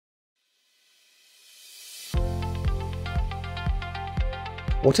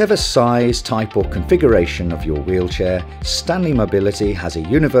Whatever size, type or configuration of your wheelchair, Stanley Mobility has a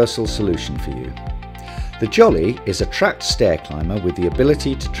universal solution for you. The Jolly is a tracked stair climber with the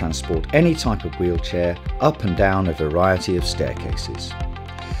ability to transport any type of wheelchair up and down a variety of staircases.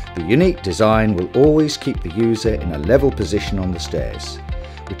 The unique design will always keep the user in a level position on the stairs,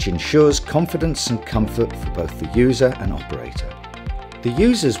 which ensures confidence and comfort for both the user and operator. The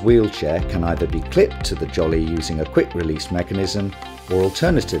user's wheelchair can either be clipped to the Jolly using a quick release mechanism, or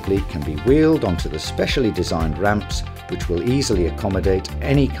alternatively can be wheeled onto the specially designed ramps which will easily accommodate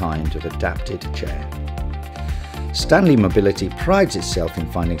any kind of adapted chair. Stanley Mobility prides itself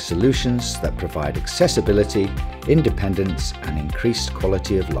in finding solutions that provide accessibility, independence and increased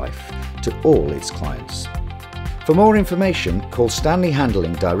quality of life to all its clients. For more information, call Stanley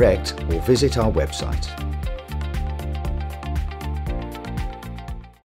Handling direct or visit our website.